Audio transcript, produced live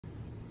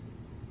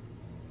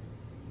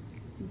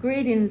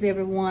Greetings,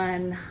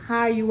 everyone. How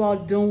are you all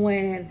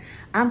doing?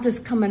 I'm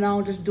just coming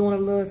on, just doing a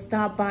little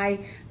stop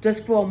by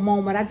just for a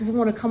moment. I just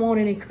want to come on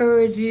and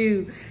encourage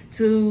you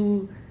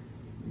to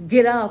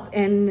get up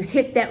and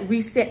hit that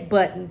reset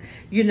button.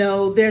 You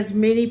know, there's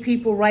many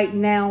people right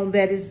now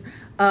that is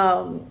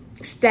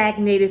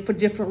stagnated for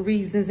different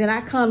reasons. And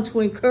I come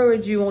to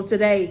encourage you on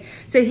today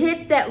to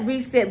hit that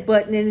reset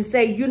button and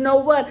say, you know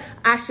what?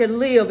 I should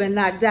live and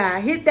not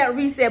die. Hit that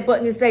reset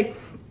button and say,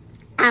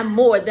 I'm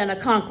more than a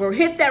conqueror.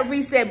 Hit that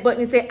reset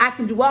button and say, I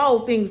can do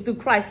all things through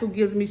Christ who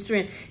gives me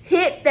strength.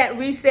 Hit that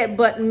reset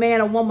button,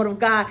 man or woman of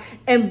God,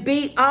 and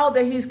be all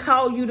that he's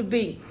called you to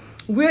be.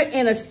 We're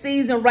in a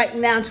season right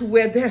now to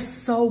where there's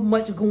so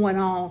much going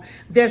on.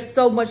 There's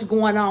so much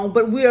going on,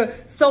 but we're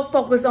so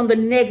focused on the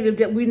negative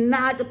that we're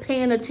not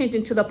paying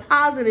attention to the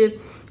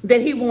positive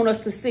that he wants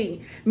us to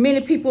see.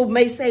 Many people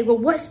may say, well,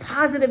 what's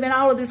positive in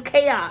all of this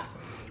chaos?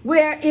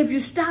 Where if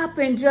you stop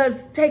and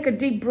just take a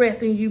deep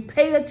breath and you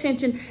pay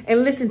attention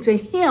and listen to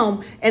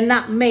him and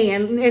not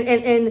man,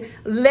 and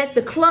let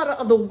the clutter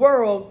of the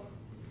world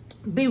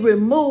be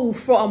removed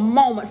for a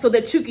moment so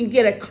that you can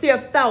get a clear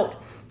thought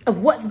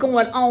of what's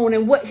going on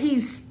and what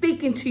he's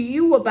speaking to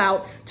you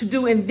about to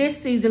do in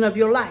this season of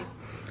your life.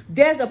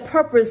 There's a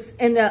purpose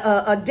and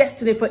a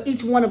destiny for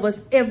each one of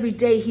us every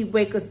day he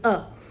wakes us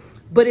up.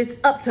 But it's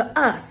up to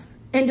us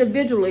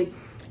individually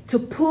to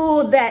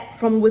pull that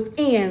from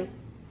within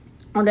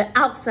on the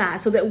outside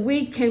so that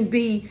we can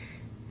be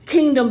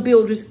kingdom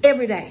builders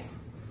every day.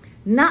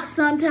 Not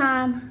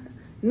sometime,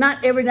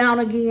 not every now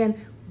and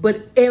again,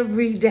 but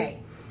every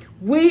day.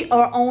 We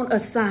are on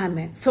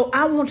assignment. So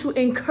I want to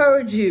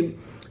encourage you,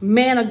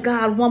 man of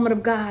God, woman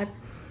of God,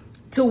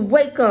 to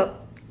wake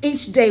up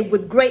each day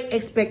with great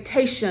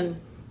expectation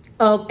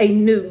of a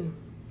new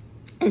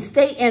and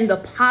stay in the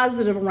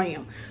positive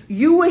realm.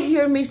 You will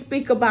hear me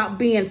speak about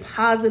being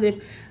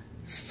positive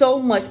so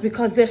much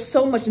because there's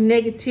so much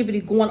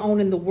negativity going on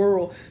in the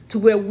world to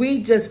where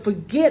we just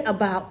forget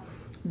about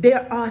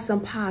there are some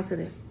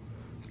positive.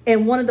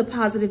 And one of the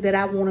positive that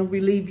I want to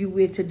relieve you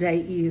with today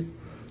is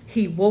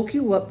he woke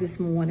you up this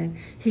morning.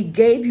 He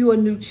gave you a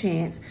new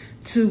chance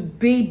to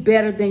be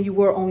better than you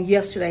were on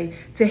yesterday,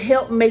 to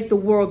help make the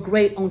world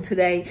great on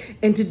today,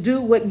 and to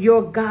do what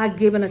your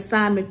God-given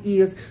assignment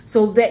is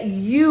so that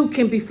you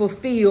can be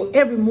fulfilled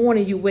every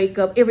morning you wake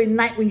up, every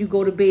night when you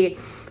go to bed,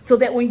 so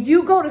that when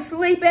you go to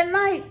sleep at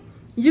night,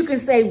 you can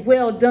say,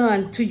 well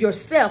done to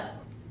yourself,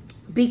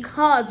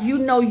 because you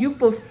know you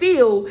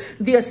fulfill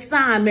the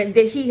assignment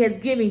that he has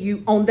given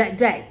you on that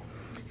day.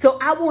 So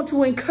I want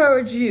to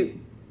encourage you.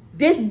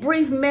 This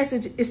brief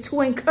message is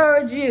to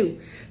encourage you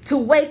to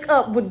wake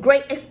up with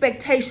great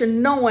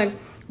expectation, knowing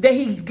that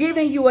he's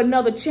giving you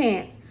another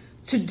chance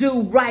to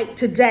do right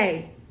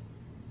today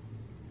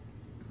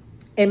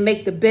and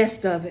make the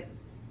best of it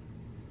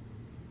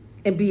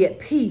and be at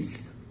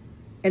peace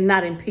and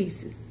not in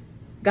pieces.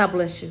 God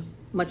bless you.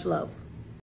 Much love.